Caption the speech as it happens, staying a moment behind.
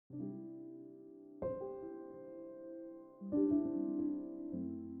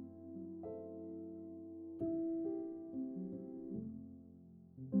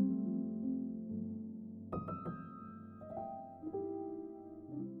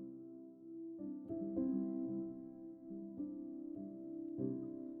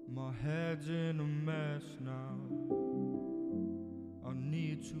My head's in a mess now. I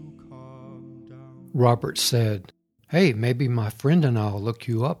need to calm down. Robert said, "Hey, maybe my friend and I'll look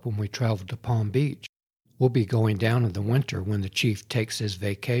you up when we travel to Palm Beach. We'll be going down in the winter when the chief takes his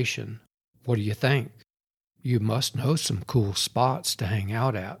vacation. What do you think? You must know some cool spots to hang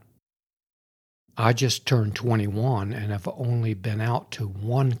out at." I just turned 21 and have only been out to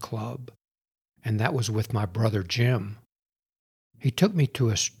one club, and that was with my brother Jim. He took me to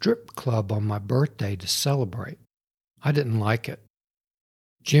a strip club on my birthday to celebrate. I didn't like it.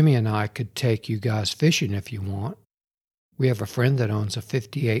 Jimmy and I could take you guys fishing if you want. We have a friend that owns a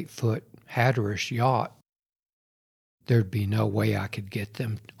 58-foot Hatteras yacht. There'd be no way I could get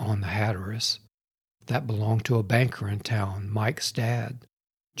them on the Hatteras. That belonged to a banker in town, Mike's dad.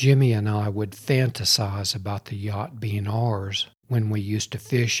 Jimmy and I would fantasize about the yacht being ours when we used to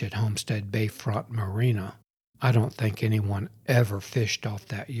fish at Homestead Bayfront Marina. I don't think anyone ever fished off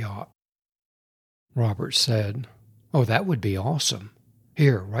that yacht. Robert said, "Oh, that would be awesome.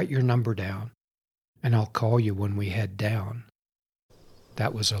 Here, write your number down, and I'll call you when we head down."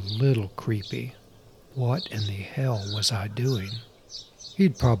 That was a little creepy. What in the hell was I doing?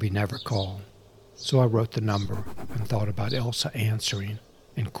 He'd probably never call, so I wrote the number and thought about Elsa answering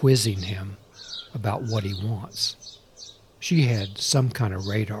and quizzing him about what he wants. She had some kind of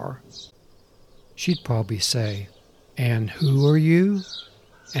radar. She'd probably say, "And who are you?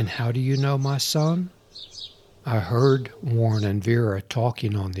 And how do you know my son?" I heard Warren and Vera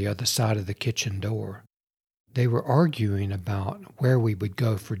talking on the other side of the kitchen door. They were arguing about where we would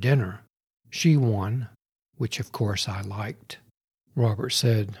go for dinner. She won, which of course I liked. Robert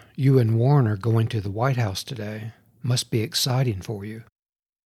said, "You and Warren are going to the White House today. Must be exciting for you."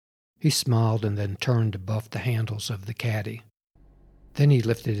 He smiled and then turned to buff the handles of the caddy. Then he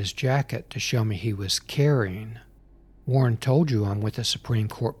lifted his jacket to show me he was carrying. "Warren told you I'm with the Supreme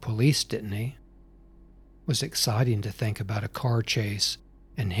Court Police, didn't he?" It was exciting to think about a car chase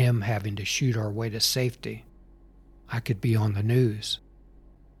and him having to shoot our way to safety. I could be on the news.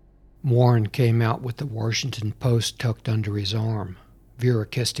 Warren came out with the Washington Post tucked under his arm. Vera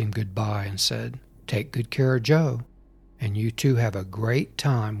kissed him goodbye and said, "Take good care of Joe, and you two have a great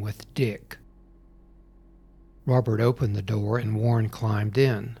time with Dick." Robert opened the door and Warren climbed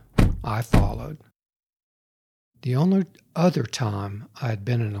in. I followed. The only other time I had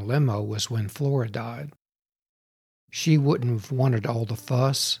been in a limo was when Flora died. She wouldn't have wanted all the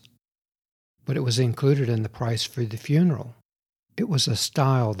fuss, but it was included in the price for the funeral. It was a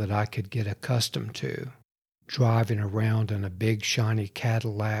style that I could get accustomed to, driving around in a big shiny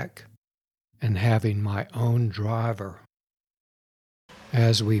Cadillac and having my own driver.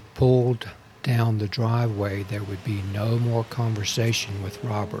 As we pulled down the driveway, there would be no more conversation with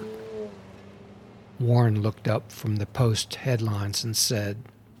Robert. Warren looked up from the Post headlines and said,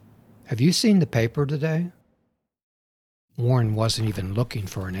 "Have you seen the paper today?" Warren wasn't even looking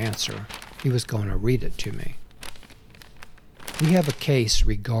for an answer. He was going to read it to me. "We have a case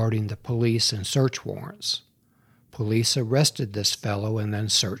regarding the police and search warrants. Police arrested this fellow and then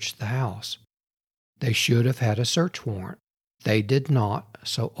searched the house. They should have had a search warrant. They did not,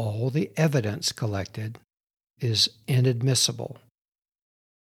 so all the evidence collected is inadmissible."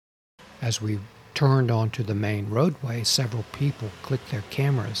 As we turned onto the main roadway, several people clicked their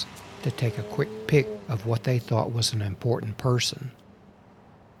cameras to take a quick pic of what they thought was an important person.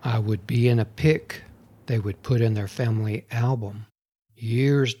 I would be in a pic they would put in their family album.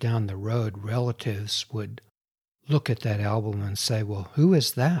 Years down the road, relatives would look at that album and say, "Well, who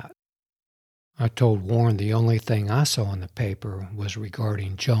is that?" I told Warren the only thing I saw in the paper was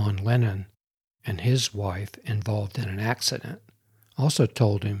regarding John Lennon and his wife involved in an accident. I also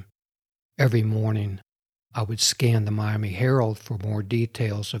told him every morning I would scan the Miami Herald for more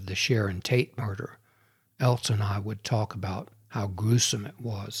details of the Sharon Tate murder. Elsa and I would talk about how gruesome it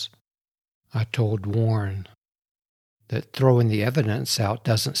was. I told Warren that throwing the evidence out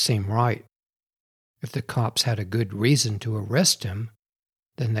doesn't seem right. If the cops had a good reason to arrest him,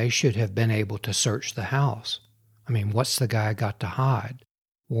 then they should have been able to search the house. I mean, what's the guy got to hide?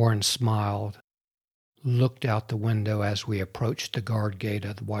 Warren smiled, looked out the window as we approached the guard gate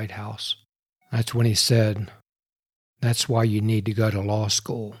of the White House. That's when he said, "That's why you need to go to law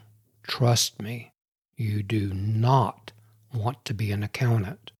school. Trust me, you do not want to be an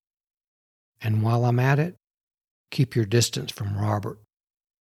accountant. And while I'm at it, keep your distance from Robert.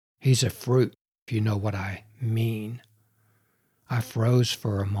 He's a fruit, if you know what I mean." I froze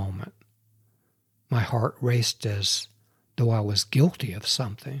for a moment. My heart raced as though I was guilty of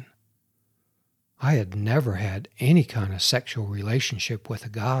something. I had never had any kind of sexual relationship with a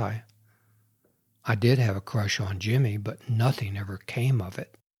guy. I did have a crush on Jimmy, but nothing ever came of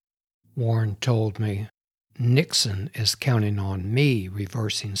it. Warren told me Nixon is counting on me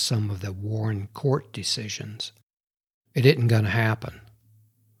reversing some of the Warren court decisions. It isn't going to happen.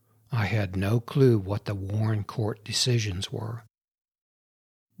 I had no clue what the Warren court decisions were.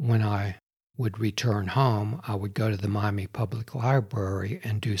 When I would return home, I would go to the Miami Public Library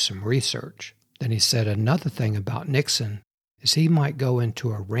and do some research. Then he said another thing about Nixon is he might go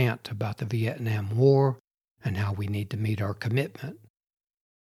into a rant about the Vietnam War and how we need to meet our commitment.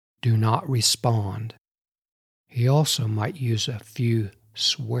 Do not respond. He also might use a few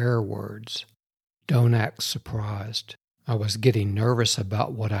swear words. Don't act surprised. I was getting nervous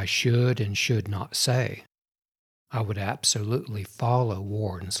about what I should and should not say. I would absolutely follow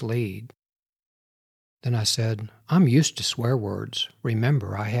Warren's lead. Then I said, I'm used to swear words.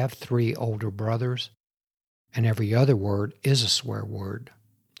 Remember, I have 3 older brothers, and every other word is a swear word,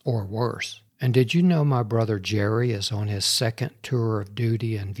 or worse. And did you know my brother Jerry is on his 2nd tour of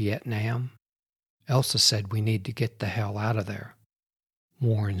duty in Vietnam? Elsa said we need to get the hell out of there.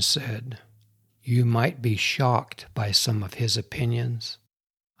 Warren said, you might be shocked by some of his opinions.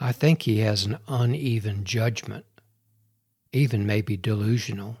 I think he has an uneven judgment, even maybe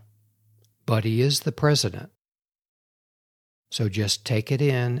delusional. But he is the president. So just take it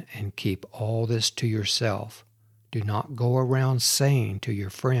in and keep all this to yourself. Do not go around saying to your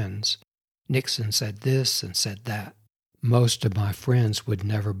friends, Nixon said this and said that. Most of my friends would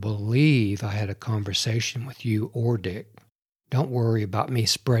never believe I had a conversation with you or Dick. Don't worry about me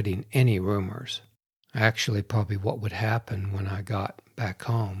spreading any rumors. Actually, probably what would happen when I got back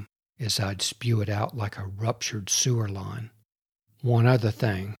home is I'd spew it out like a ruptured sewer line. One other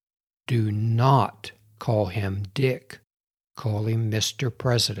thing. Do not call him Dick. Call him Mr.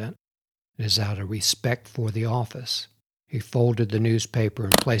 President. It is out of respect for the office. He folded the newspaper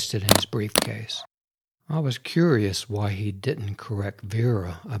and placed it in his briefcase. I was curious why he didn't correct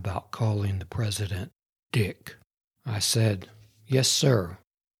Vera about calling the president Dick. I said, yes, sir.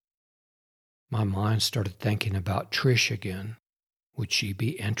 My mind started thinking about Trish again. Would she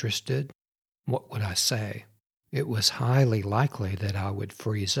be interested? What would I say? It was highly likely that I would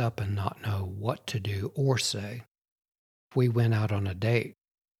freeze up and not know what to do or say. If we went out on a date,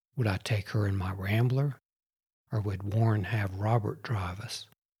 would I take her in my Rambler? Or would Warren have Robert drive us?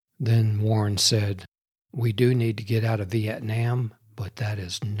 Then Warren said, we do need to get out of Vietnam, but that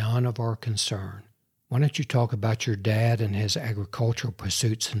is none of our concern. Why don't you talk about your dad and his agricultural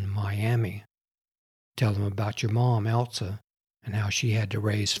pursuits in Miami? Tell him about your mom, Elsa, and how she had to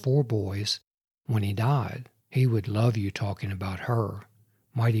raise 4 boys when he died. He would love you talking about her,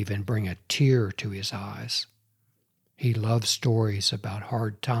 might even bring a tear to his eyes. He loves stories about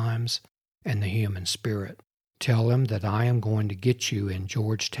hard times and the human spirit. Tell him that I am going to get you in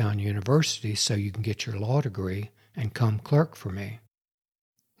Georgetown University so you can get your law degree and come clerk for me.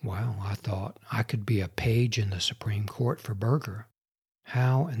 Well, I thought I could be a page in the Supreme Court for Berger.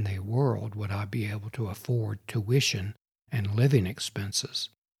 How in the world would I be able to afford tuition and living expenses?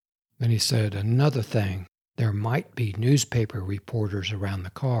 Then he said, another thing. There might be newspaper reporters around the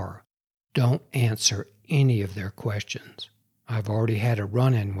car. Don't answer any of their questions. I've already had a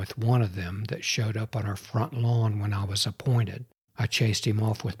run-in with one of them that showed up on our front lawn when I was appointed. I chased him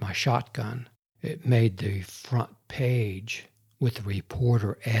off with my shotgun. It made the front page with the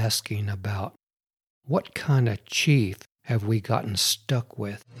reporter asking about what kind of chief have we gotten stuck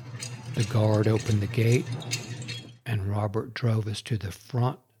with. The guard opened the gate, and Robert drove us to the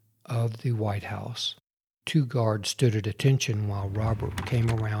front of the White House. 2 guards stood at attention while Robert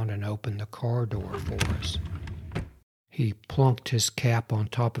came around and opened the car door for us. He plunked his cap on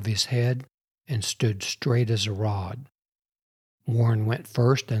top of his head and stood straight as a rod. Warren went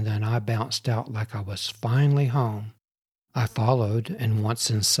first, and then I bounced out like I was finally home. I followed, and once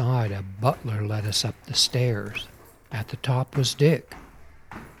inside, a butler led us up the stairs. At the top was Dick.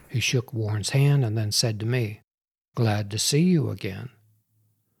 He shook Warren's hand and then said to me, "Glad to see you again.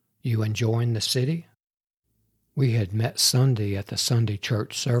 You enjoying the city?" We had met Sunday at the Sunday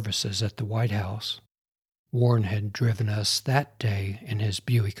church services at the White House. Warren had driven us that day in his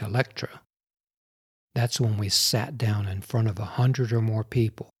Buick Electra. That's when we sat down in front of 100 or more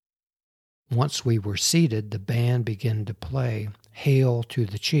people. Once we were seated, the band began to play Hail to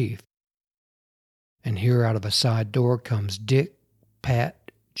the Chief. And here out of a side door comes Dick,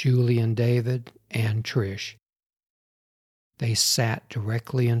 Pat, Julie and David, and Trish. They sat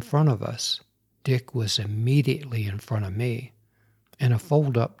directly in front of us. Dick was immediately in front of me, in a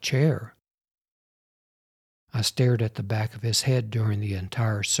fold-up chair. I stared at the back of his head during the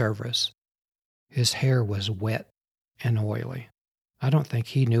entire service. His hair was wet and oily. I don't think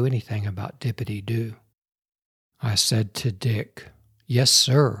he knew anything about dippity-doo. I said to Dick, "Yes,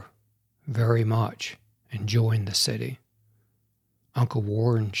 sir." Very much, enjoying the city. Uncle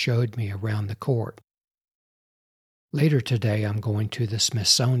Warren showed me around the court. Later today I'm going to the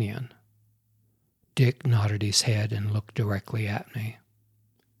Smithsonian. Dick nodded his head and looked directly at me.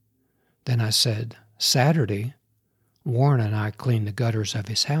 Then I said, Saturday, Warren and I cleaned the gutters of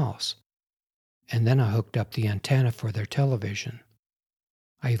his house, and then I hooked up the antenna for their television.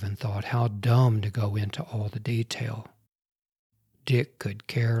 I even thought how dumb to go into all the detail. Dick could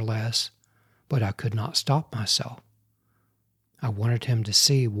care less, but I could not stop myself. I wanted him to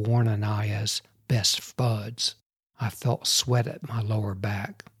see Warren and I as best buds. I felt sweat at my lower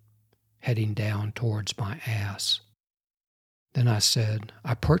back, heading down towards my ass. Then I said,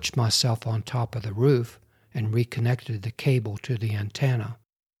 I perched myself on top of the roof and reconnected the cable to the antenna.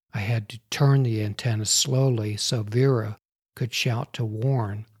 I had to turn the antenna slowly so Vera could shout to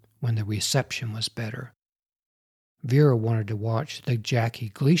Warren when the reception was better. Vera wanted to watch the Jackie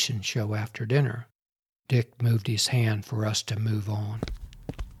Gleason show after dinner. Dick moved his hand for us to move on.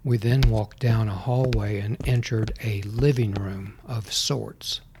 We then walked down a hallway and entered a living room of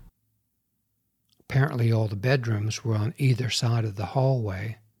sorts. Apparently all the bedrooms were on either side of the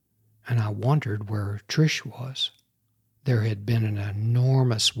hallway, and I wondered where Trish was. There had been an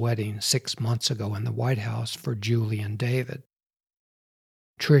enormous wedding 6 months ago in the White House for Julie and David.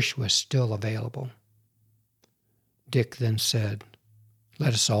 Trish was still available. Dick then said,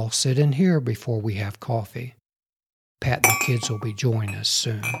 Let us all sit in here before we have coffee. Pat and the kids will be joining us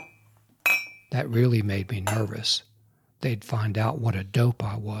soon. That really made me nervous. They'd find out what a dope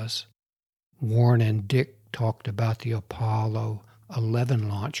I was. Warren and Dick talked about the Apollo 11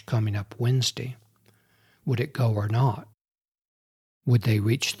 launch coming up Wednesday. Would it go or not? Would they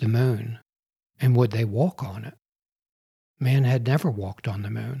reach the moon? And would they walk on it? Man had never walked on the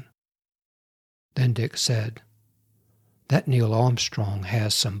moon. Then Dick said, That Neil Armstrong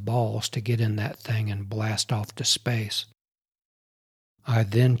has some balls to get in that thing and blast off to space. I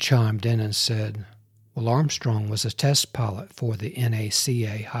then chimed in and said, Well, Armstrong was a test pilot for the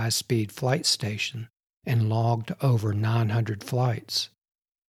NACA high-speed flight station and logged over 900 flights.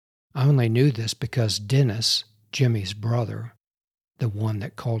 I only knew this because Dennis, Jimmy's brother, the one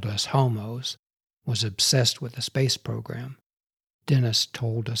that called us homos, was obsessed with the space program. Dennis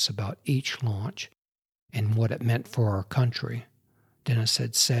told us about each launch and what it meant for our country. Dennis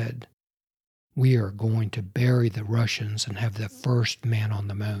had said, We are going to bury the Russians and have the first man on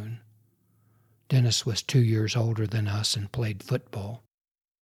the moon. Dennis was 2 years older than us and played football.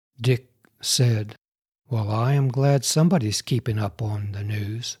 Dick said, Well, I am glad somebody's keeping up on the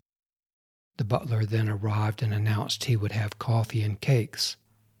news. The butler then arrived and announced he would have coffee and cakes.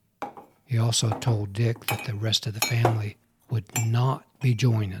 He also told Dick that the rest of the family would not be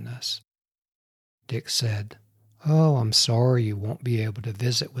joining us. Dick said, Oh, I'm sorry you won't be able to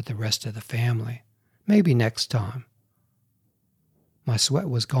visit with the rest of the family. Maybe next time. My sweat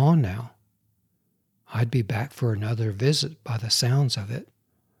was gone now. I'd be back for another visit by the sounds of it.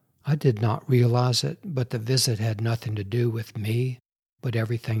 I did not realize it, but the visit had nothing to do with me, but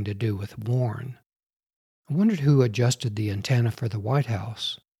everything to do with Warren. I wondered who adjusted the antenna for the White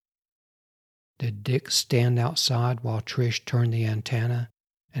House. Did Dick stand outside while Trish turned the antenna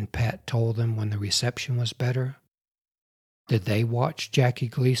and Pat told them when the reception was better? Did they watch Jackie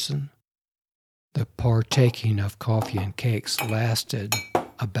Gleason? The partaking of coffee and cakes lasted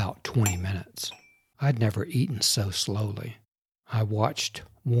about 20 minutes. I'd never eaten so slowly. I watched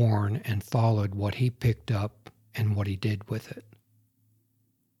Warren and followed what he picked up and what he did with it.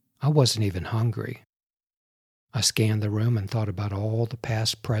 I wasn't even hungry. I scanned the room and thought about all the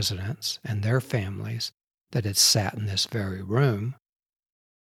past presidents and their families that had sat in this very room,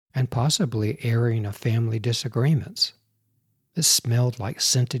 and possibly airing of family disagreements. This smelled like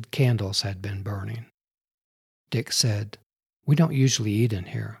scented candles had been burning. Dick said, We don't usually eat in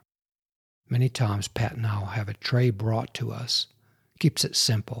here. Many times Pat and I will have a tray brought to us. Keeps it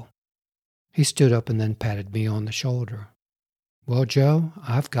simple. He stood up and then patted me on the shoulder. Well, Joe,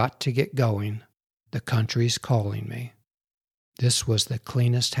 I've got to get going. The country's calling me. This was the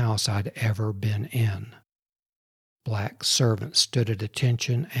cleanest house I'd ever been in. Black servants stood at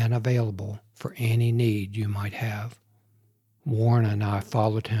attention and available for any need you might have. Warren and I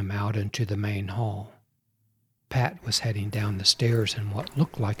followed him out into the main hall. Pat was heading down the stairs in what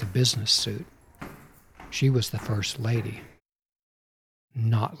looked like a business suit. She was the first lady.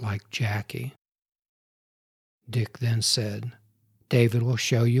 Not like Jackie. Dick then said, David will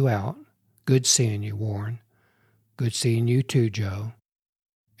show you out. Good seeing you, Warren. Good seeing you too, Joe.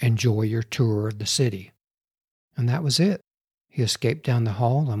 Enjoy your tour of the city. And that was it. He escaped down the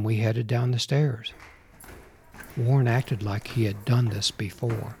hall and we headed down the stairs. Warren acted like he had done this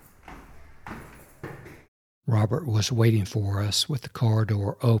before. Robert was waiting for us with the car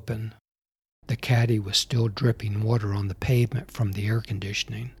door open. The caddy was still dripping water on the pavement from the air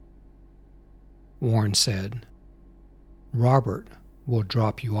conditioning. Warren said, "Robert will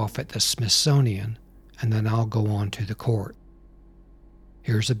drop you off at the Smithsonian, and then I'll go on to the court.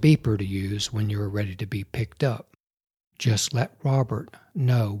 Here's a beeper to use when you are ready to be picked up. Just let Robert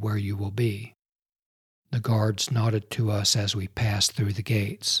know where you will be." The guards nodded to us as we passed through the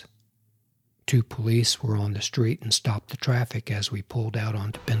gates. 2 police were on the street and stopped the traffic as we pulled out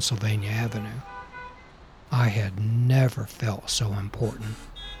onto Pennsylvania Avenue. I had never felt so important.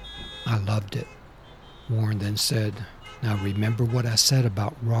 I loved it. Warren then said, "Now remember what I said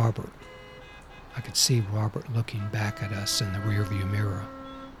about Robert." I could see Robert looking back at us in the rearview mirror.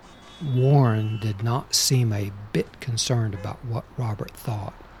 Warren did not seem a bit concerned about what Robert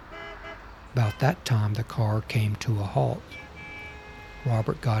thought. About that time, the car came to a halt.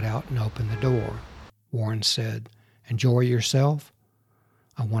 Robert got out and opened the door. Warren said, "Enjoy yourself?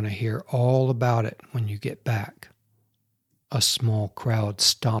 I want to hear all about it when you get back." A small crowd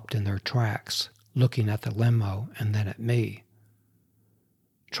stopped in their tracks, looking at the limo and then at me,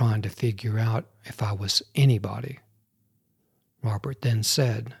 trying to figure out if I was anybody. Robert then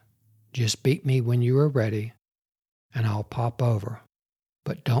said, "Just beat me when you are ready, and I'll pop over.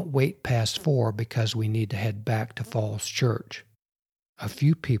 But don't wait past 4 because we need to head back to Falls Church." A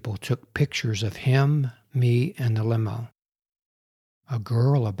few people took pictures of him, me, and the limo. A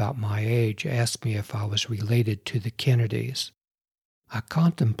girl about my age asked me if I was related to the Kennedys. I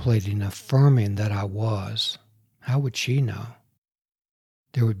contemplated affirming that I was. How would she know?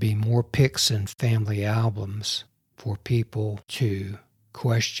 There would be more pics in family albums for people to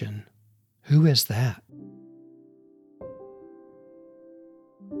question, "Who is that?"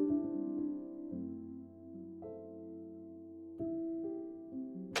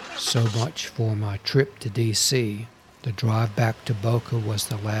 So much for my trip to D.C. The drive back to Boca was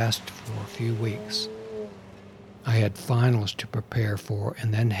the last for a few weeks. I had finals to prepare for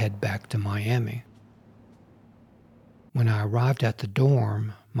and then head back to Miami. When I arrived at the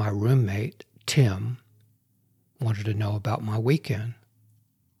dorm, my roommate, Tim, wanted to know about my weekend.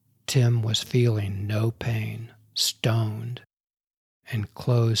 Tim was feeling no pain, stoned, and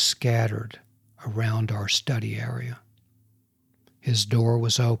clothes scattered around our study area. His door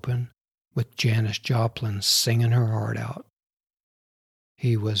was open, with Janis Joplin singing her heart out.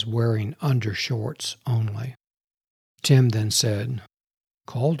 He was wearing undershorts only. Tim then said,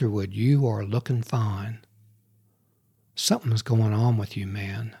 "Calderwood, you are looking fine. Something's going on with you,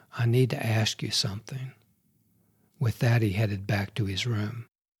 man. I need to ask you something." With that, he headed back to his room.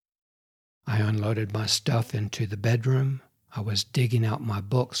 I unloaded my stuff into the bedroom. I was digging out my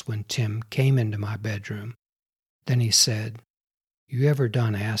books when Tim came into my bedroom. Then he said, "You ever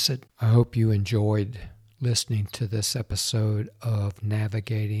done acid?" I hope you enjoyed listening to this episode of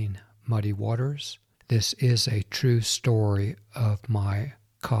Navigating Muddy Waters. This is a true story of my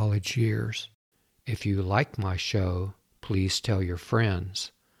college years. If you like my show, please tell your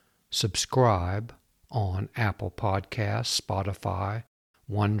friends. Subscribe on Apple Podcasts, Spotify,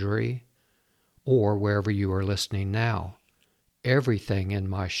 Wondery, or wherever you are listening now. Everything in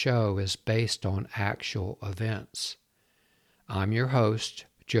my show is based on actual events. I'm your host,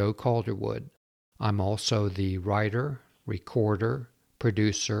 Joe Calderwood. I'm also the writer, recorder,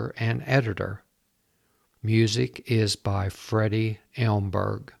 producer, and editor. Music is by Freddie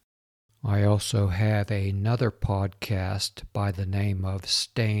Elmberg. I also have another podcast by the name of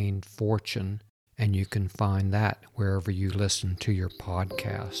Stained Fortune, and you can find that wherever you listen to your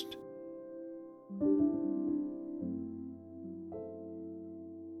podcast.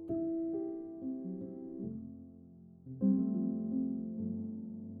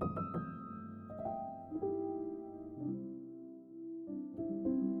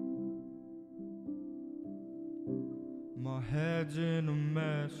 My head's in a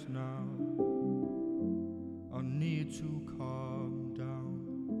mess now. I need to calm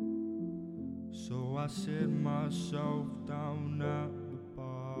down. So I sit myself down at the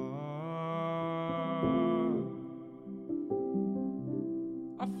bar.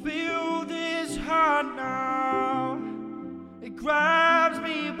 I feel this heart now. It grabs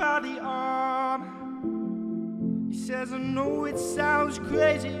me by the arm. He says, "I know it sounds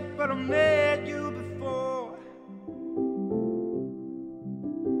crazy, but I met you before."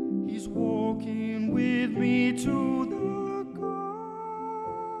 He's walking with me to the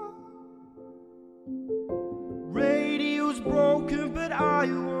car. Radio's broken, but I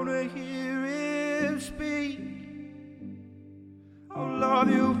wanna hear him speak. I'll love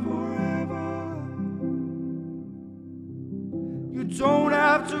you forever. You don't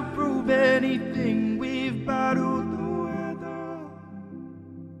have to prove anything. We've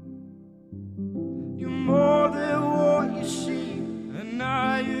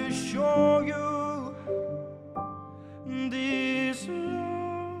assure you, this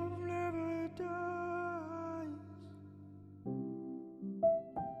love never dies.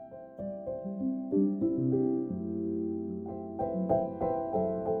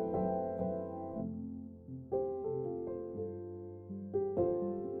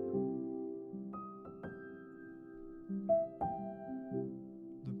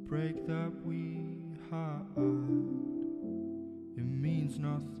 The break that we had, it means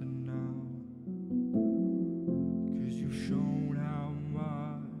nothing now, 'cause you've shown how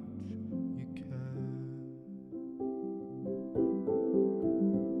much you care.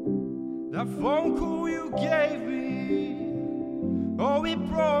 That phone call you gave me, oh, it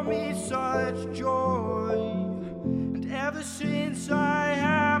brought me such joy. And ever since I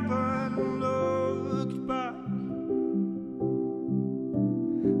haven't looked back.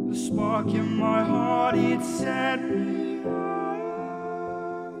 The spark in my heart, it set me high.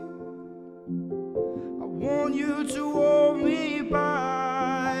 I want you to walk